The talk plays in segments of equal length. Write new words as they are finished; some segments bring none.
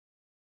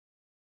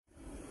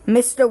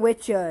Mr.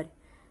 Richard.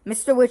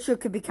 Mr. Richard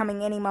could be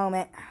coming any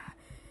moment.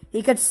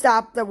 He could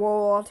stop the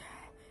world.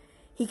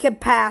 He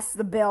could pass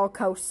the bill,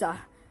 KOSA.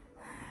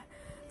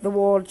 The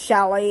world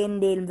shall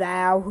end in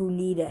thou who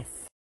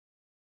needeth.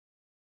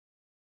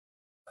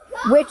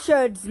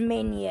 Richard's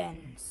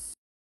minions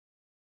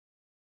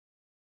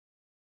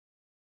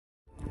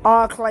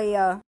are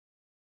clear.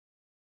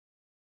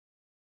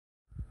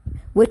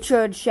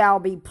 Richard shall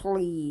be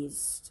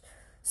pleased.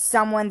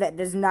 Someone that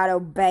does not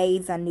obey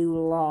the new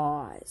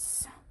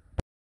laws.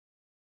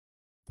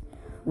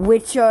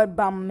 Richard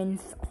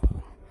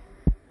Bumminthal.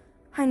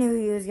 I knew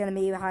he was going to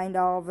be behind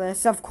all of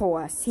this, of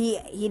course.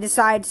 He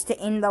decides to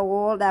end the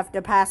world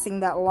after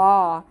passing that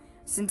law.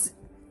 Since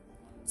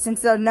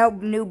there are no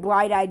new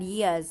bright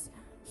ideas,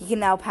 he can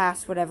now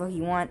pass whatever he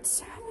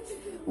wants.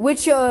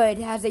 Richard,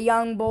 as a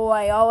young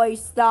boy,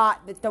 always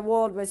thought that the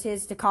world was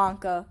his to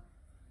conquer.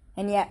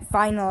 And yet,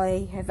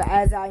 finally,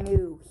 as I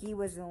knew, he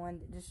was the one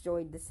that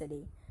destroyed the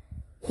city.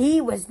 He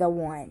was the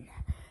one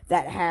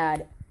that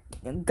had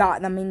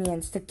got the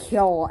minions to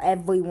kill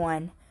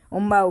everyone, or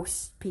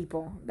most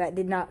people, that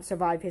did not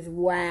survive his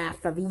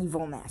wrath of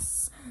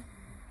evilness.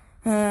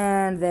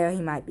 And there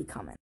he might be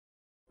coming.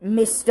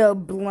 Mr.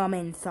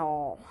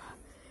 Blumenthal,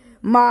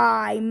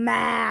 my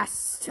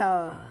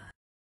master.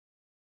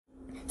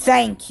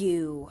 Thank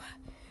you,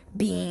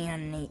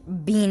 Beanie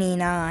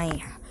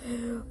Nye.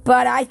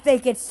 But I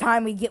think it's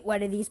time we get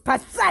rid of these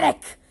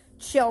pathetic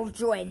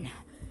children.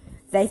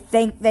 They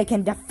think they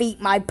can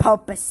defeat my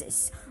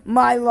purposes,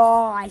 my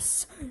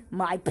laws,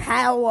 my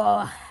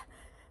power.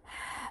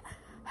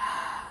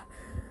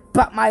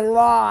 But my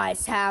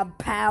laws have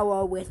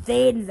power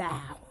within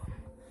them.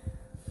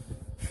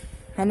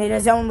 And it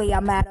is only a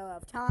matter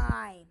of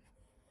time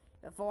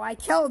before I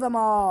kill them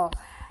all.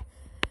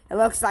 It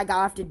looks like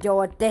I'll have to deal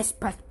with this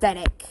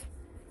pathetic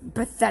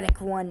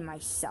one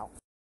myself.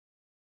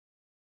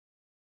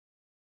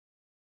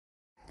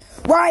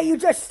 Why are you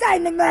just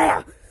standing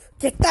there?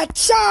 Get that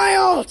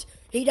child!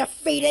 He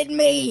defeated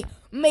me!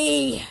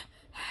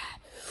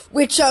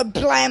 Richard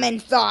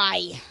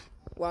Blumenthal.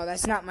 Well,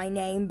 that's not my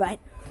name, but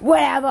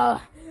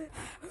whatever.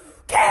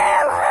 Kill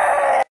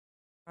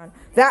him!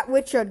 That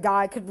Richard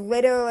guy could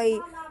literally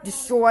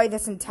destroy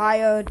this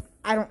entire,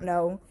 I don't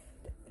know,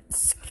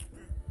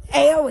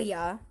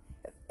 area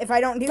if I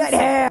don't do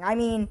that. I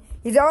mean,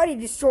 he's already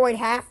destroyed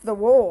half the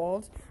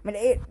world. I mean,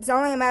 it's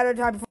only a matter of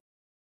time before.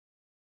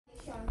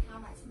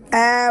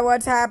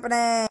 What's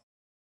happening?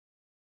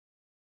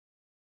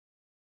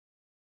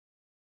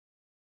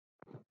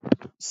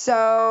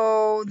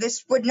 So,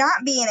 this would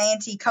not be an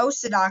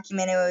anti-KOSA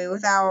documentary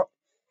without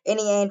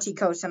any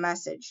anti-KOSA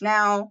message.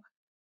 Now,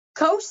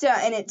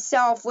 KOSA in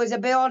itself was a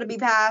bill to be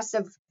passed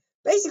of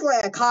basically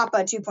a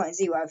COPPA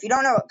 2.0. If you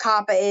don't know what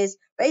COPPA is,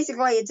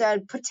 basically it's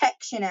a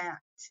protection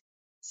act.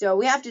 So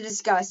we have to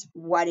discuss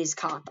what is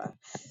COPPA.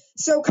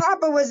 So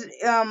COPPA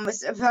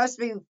was supposed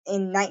to be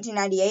in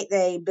 1998.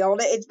 They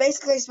built it. It's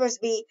basically supposed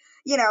to be,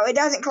 it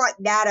doesn't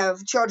collect data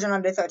of children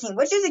under 13,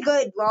 which is a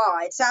good law.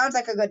 It sounds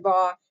like a good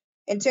law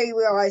until you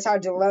realize how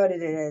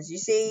diluted it is. You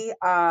see?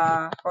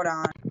 Hold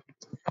on.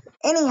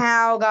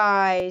 Anyhow,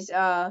 guys,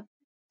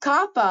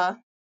 COPPA,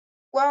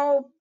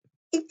 well,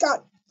 it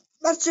got,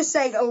 let's just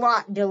say, a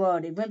lot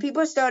diluted.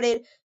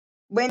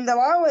 When the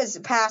law was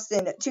passed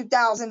in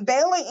 2000,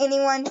 barely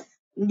anyone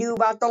knew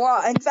about the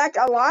law. In fact,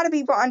 a lot of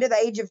people under the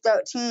age of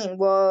 13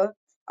 were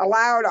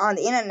allowed on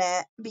the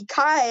internet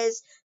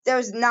because there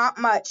was not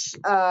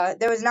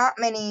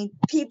many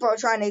people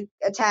trying to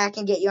attack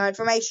and get your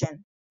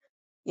information.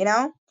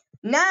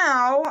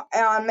 Now,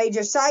 on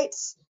major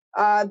sites,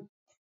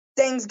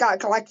 things got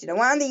collected.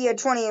 Around the year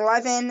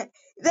 2011,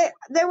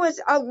 there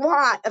was a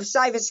lot of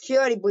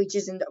cybersecurity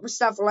breaches and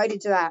stuff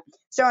related to that.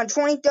 So in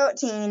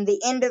 2013, the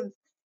end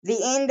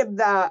of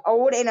the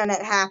old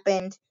internet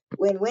happened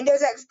when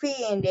Windows XP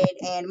ended,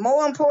 and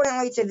more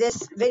importantly to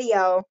this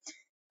video,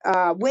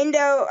 not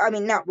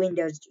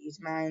Windows, geez,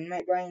 man,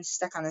 my brain's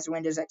stuck on this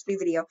Windows XP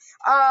video.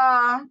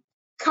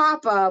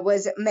 COPPA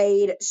was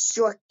made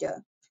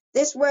stricter.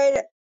 This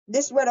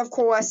would, of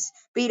course,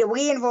 be to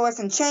reinforce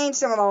and change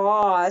some of the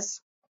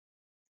laws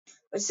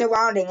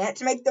surrounding it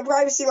to make the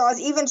privacy laws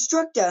even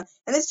stricter.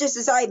 And this just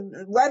decided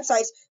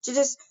websites to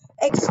just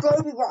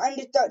exclude people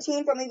under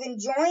 13 from even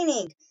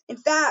joining. In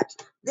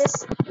fact,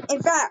 this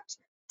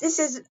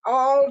is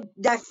all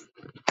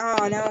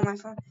oh no, my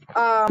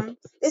phone.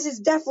 This is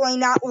definitely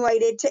not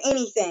related to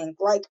anything,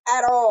 like,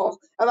 at all,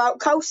 about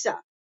KOSA.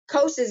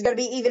 KOSA is going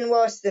to be even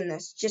worse than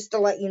this, just to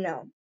let you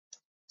know.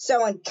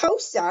 So in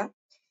KOSA,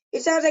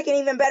 it sounds like an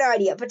even better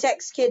idea. It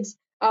protects kids'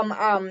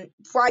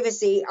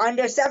 privacy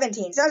under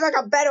 17. Sounds like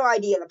a better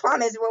idea. The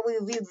problem is what we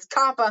review with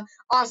COPPA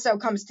also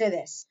comes to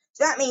this.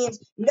 So that means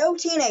no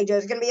teenager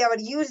is going to be able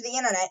to use the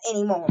internet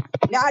anymore.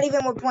 Not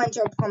even with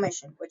parental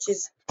permission, which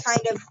is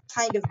kind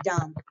of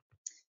dumb,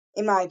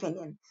 in my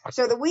opinion.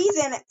 So the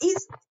reason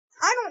is,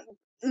 I don't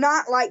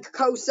not like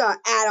KOSA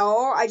at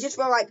all. I just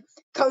feel like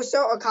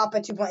KOSA or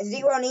COPPA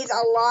 2.0 needs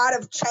a lot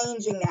of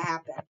changing to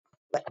happen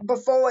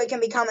before it can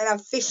become an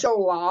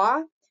official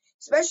law,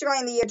 especially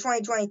in the year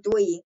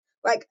 2023.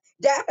 Like,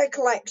 data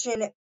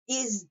collection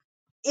is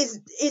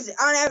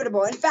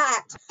inevitable. In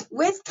fact,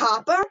 with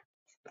COPPA,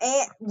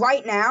 and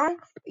right now,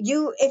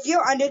 if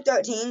you're under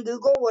 13,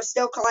 Google will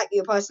still collect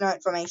your personal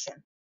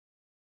information.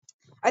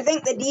 I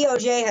think the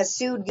DOJ has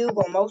sued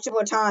Google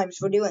multiple times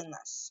for doing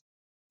this.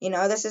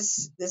 This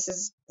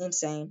is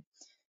insane.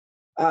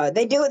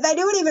 They do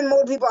it even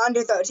more to people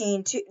under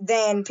 13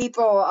 than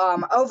people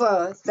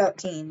over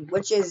 13,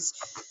 which is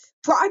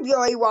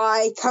probably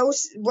why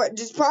laws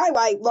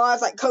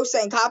like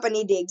KOSA and COPPA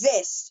need to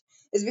exist,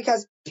 is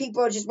because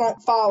people just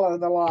won't follow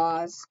the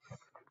laws.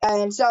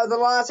 And so the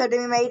laws have to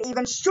be made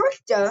even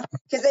stricter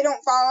because they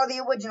don't follow the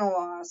original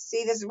laws.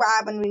 See, this is what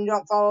happens when you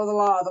don't follow the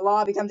law. The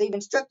law becomes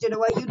even stricter to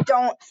where you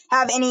don't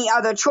have any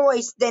other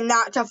choice than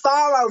not to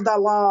follow the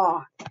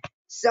law.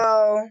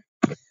 So,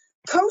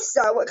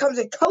 KOSA, what comes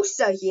with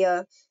KOSA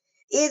here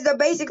is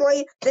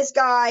basically this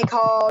guy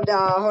called,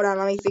 hold on,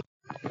 let me figure.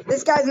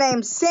 This guy's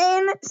named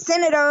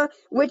Senator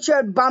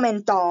Richard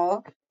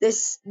Blumenthal.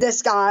 This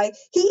guy,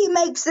 he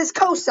makes this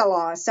KOSA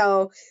law.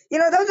 So,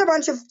 there's a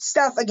bunch of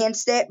stuff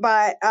against it,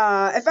 but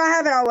if I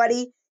haven't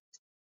already,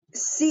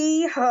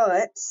 C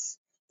Hertz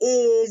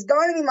is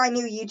going to be my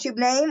new YouTube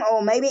name,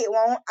 or maybe it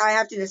won't. I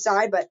have to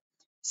decide, but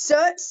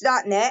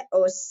Certs.net,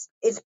 or it's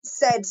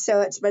said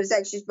Certs, but it's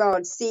actually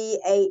spelled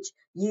CHURTS.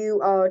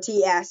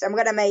 I'm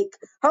going to make,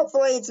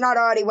 hopefully it's not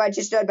already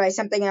registered by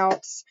something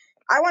else.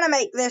 I want to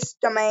make this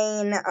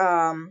domain,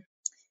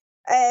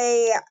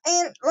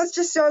 let's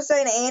just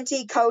say an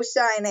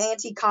anti-KOSA and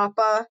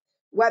anti-COPPA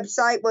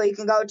website where you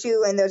can go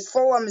to, and there's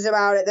forums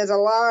about it. There's a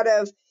lot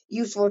of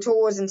useful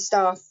tools and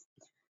stuff,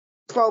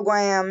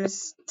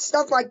 programs,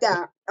 stuff like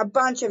that, a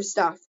bunch of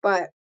stuff.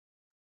 But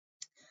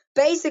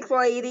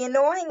basically, the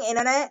annoying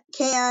internet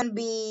can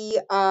be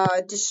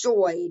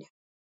destroyed.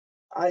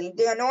 The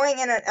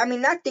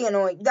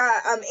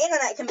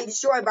internet can be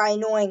destroyed by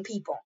annoying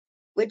people,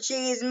 which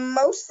is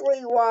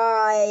mostly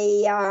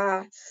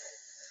why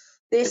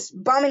this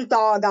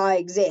Blumenthal guy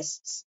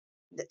exists.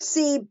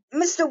 See,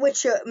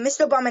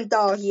 Mr.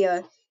 Blumenthal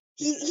here,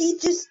 he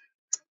just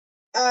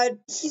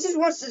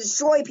wants to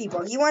destroy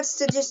people. He wants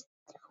to just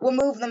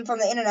remove them from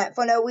the internet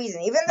for no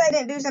reason. Even if they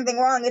didn't do something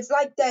wrong, it's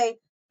like they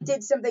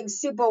did something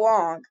super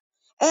wrong.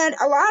 And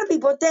a lot of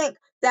people think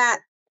that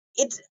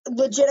it's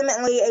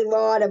legitimately a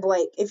law to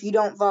break if you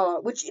don't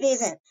follow, which it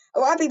isn't. A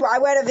lot of people, I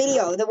read a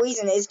video, the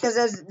reason is because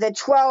there's the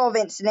 12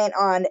 incident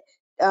on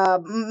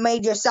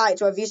major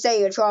sites, or if you say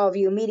you're 12,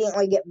 you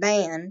immediately get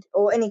banned,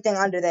 or anything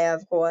under there,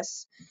 of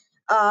course.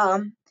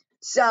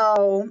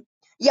 So,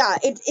 yeah,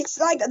 it's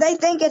like they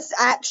think it's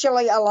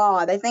actually a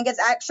law. They think it's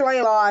actually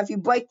a law. If you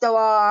break the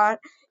law,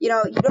 you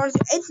don't.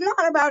 It's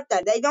not about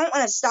that. They don't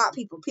want to stop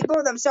people.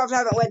 People themselves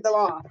haven't read the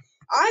law.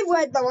 I've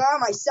read the law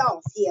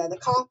myself here, the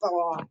COPPA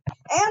law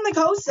and the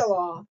KOSA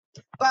law,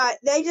 but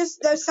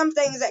there's some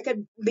things that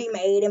could be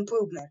made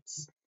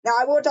improvements. Now,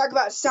 I will talk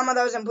about some of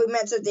those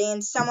improvements at the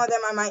end. Some of them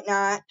I might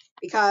not,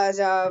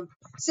 because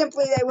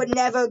simply they would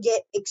never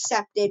get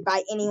accepted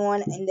by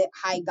anyone in the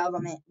high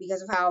government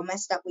because of how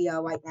messed up we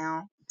are right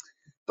now.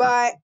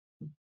 But,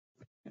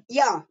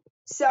 yeah.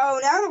 So, now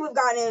that we've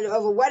gotten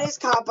over what is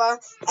COPPA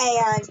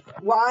and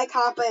why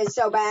COPPA is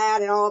so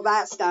bad and all of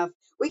that stuff,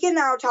 we can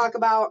now talk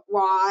about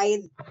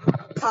why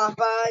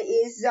COPPA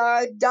is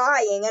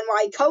dying and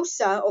why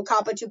KOSA, or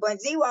COPPA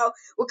 2.0,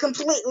 will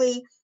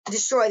completely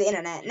destroy the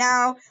internet.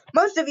 Now,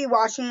 most of you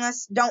watching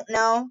this don't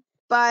know,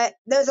 but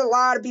there's a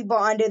lot of people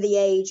under the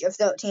age of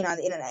 13 on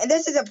the internet. And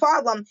this is a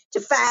problem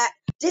to fat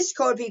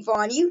Discord people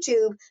on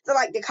YouTube that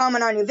like to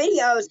comment on your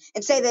videos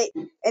and say that,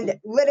 and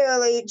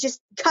literally just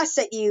cuss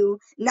at you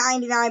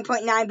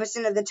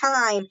 99.9% of the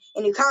time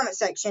in your comment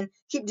section,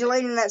 keep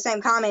deleting that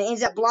same comment, and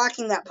ends up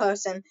blocking that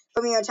person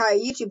from your entire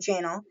YouTube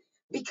channel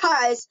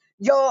because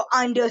you're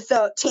under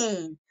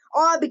 13,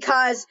 or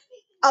because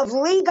of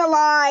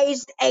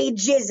legalized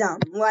ageism.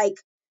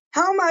 Like,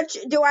 how much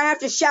do I have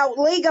to shout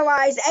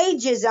legalized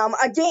ageism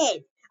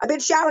again? I've been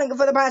shouting it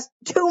for the past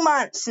 2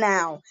 months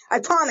now.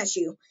 I promise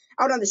you.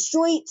 Out on the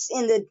streets,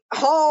 in the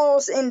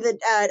halls, in the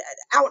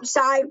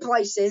outside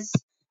places.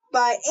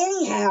 But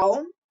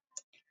anyhow,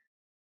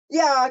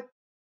 yeah,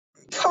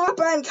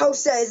 COPPA and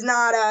KOSA is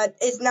not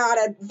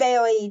a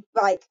very,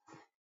 like,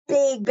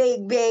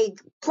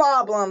 big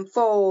problem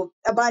for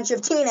a bunch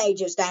of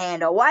teenagers to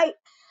handle, right?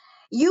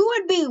 You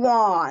would be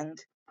wrong.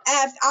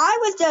 If I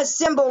was to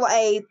assemble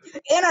a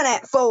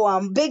internet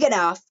forum big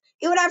enough,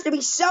 it would have to be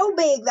so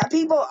big that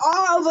people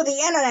all over the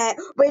internet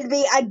would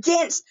be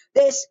against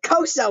this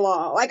KOSA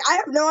law. Like, I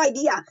have no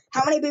idea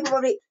how many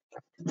people would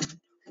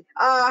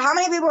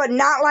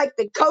not like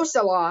the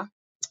KOSA law.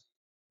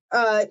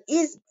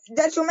 Is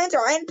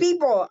detrimental,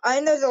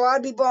 and there's a lot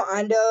of people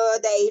under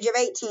the age of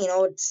 18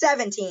 or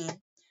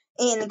 17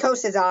 in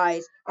KOSA's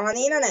eyes on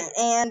the internet,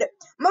 and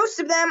most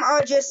of them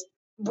are just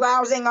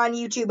browsing on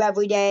YouTube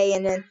every day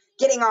and then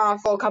getting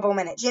off for a couple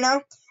minutes,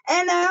 and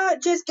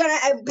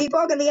people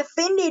are gonna be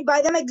offended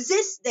by them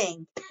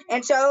existing,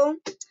 and so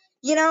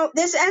You know,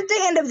 this at the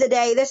end of the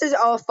day, this is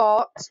our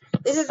fault.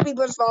 This is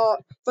people's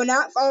fault for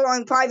not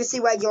following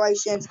privacy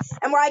regulations,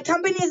 and why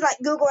companies like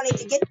Google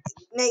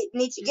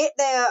need to get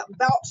their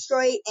belt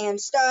straight and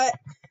start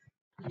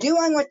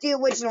doing what the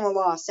original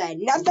law said.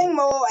 Nothing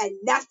more and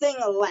nothing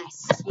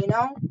less. You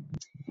know,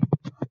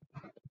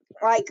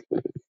 like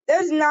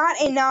there's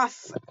not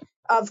enough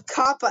of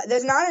COPPA.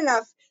 There's not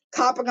enough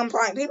COPPA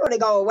compliant people to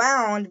go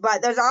around,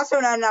 but there's also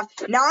not enough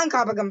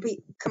non-COPPA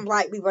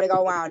compliant people to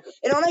go around.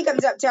 It only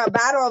comes up to a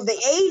battle of the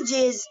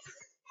ages,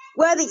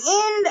 where the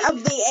end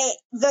of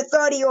the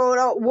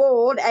 30-year-old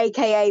world,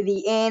 aka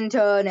the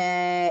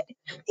internet,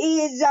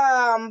 is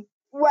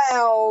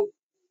well,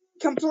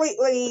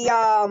 completely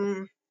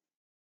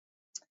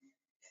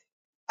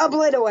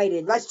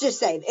obliterated. Let's just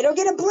say it'll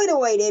get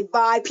obliterated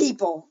by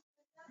people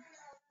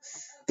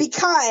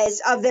because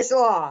of this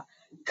law.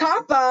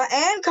 COPPA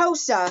and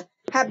KOSA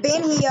have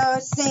been here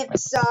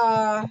since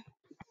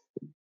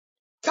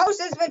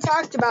KOSA's been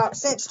talked about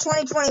since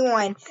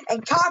 2021,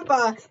 and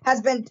COPPA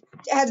has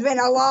been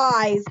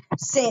alive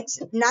since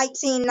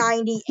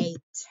 1998.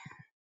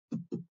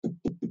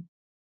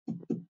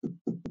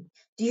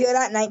 Do you hear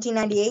that?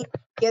 1998.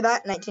 Hear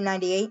that?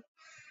 1998.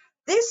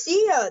 This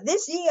year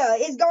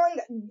is going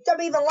to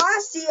be the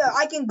last year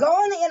I can go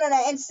on the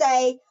internet and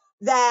say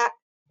that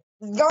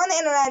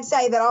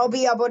I'll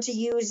be able to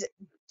use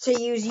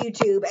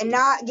YouTube and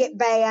not get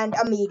banned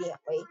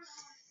immediately.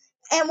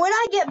 And when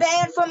I get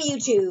banned from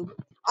YouTube,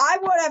 I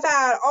would have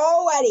had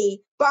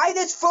already, by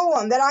this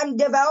forum that I'm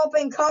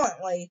developing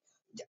currently,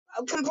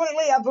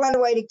 completely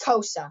obliterated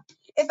KOSA.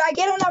 If I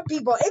get enough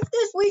people, if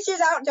this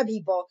reaches out to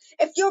people,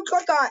 if you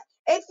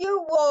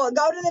will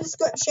go to the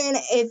description,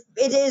 if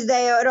it is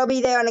there, it'll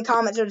be there in the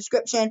comments or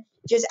description.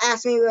 Just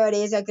ask me where it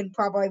is. I can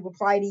probably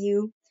reply to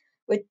you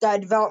with the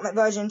development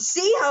version.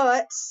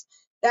 CHURTS,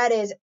 that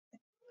is,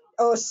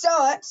 or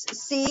CHURTS,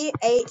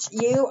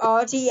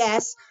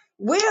 CHURTS,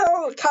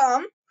 will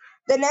come,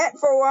 the net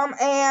forum,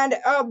 and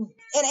an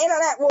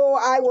internet war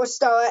I will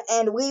start,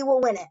 and we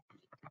will win it.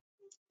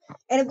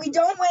 And if we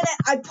don't win it,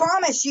 I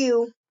promise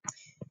you,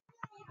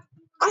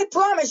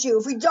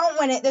 if we don't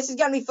win it, this is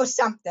going to be for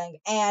something.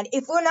 And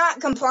if we're not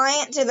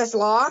compliant to this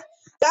law,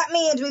 that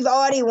means we've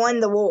already won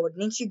the war.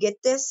 Didn't you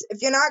get this?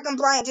 If you're not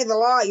compliant to the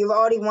law, you've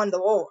already won the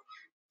war.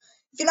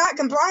 If you're not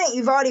compliant,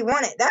 you've already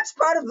won it. That's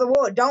part of the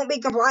war. Don't be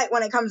compliant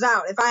when it comes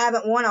out, if I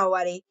haven't won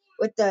already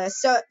with the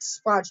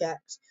CERTS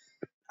project.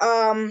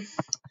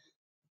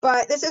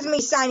 But this is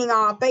me signing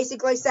off,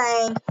 basically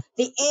saying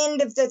the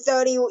end of the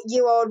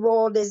 30-year-old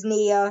world is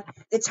near.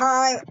 The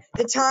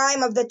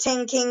time of the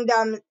 10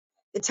 kingdoms,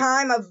 it's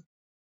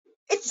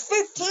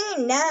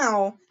 15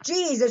 now.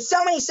 Jeez, there's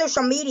so many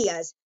social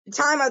medias. The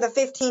time of the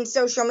 15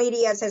 social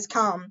medias has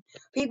come.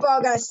 People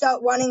are going to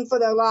start running for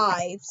their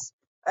lives.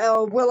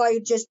 Or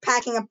really just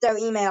packing up their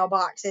email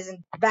boxes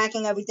and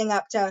backing everything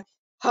up to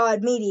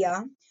hard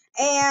media.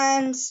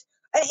 And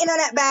an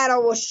internet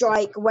battle will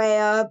strike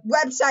where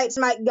websites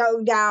might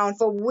go down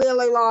for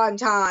really long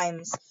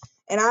times.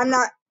 And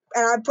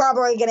I'm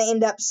probably going to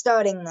end up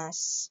starting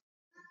this.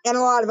 And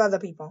a lot of other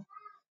people.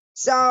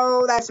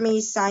 So that's me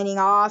signing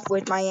off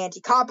with my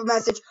anti-COPPA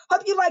message.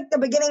 Hope you liked the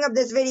beginning of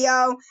this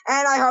video,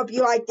 and I hope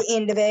you like the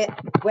end of it,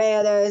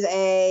 where there's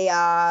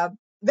a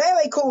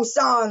very cool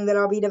song that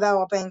I'll be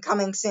developing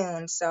coming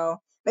soon. So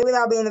maybe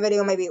that'll be in the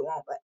video, maybe it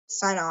won't, but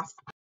sign off.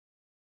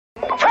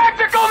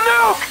 Tactical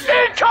news!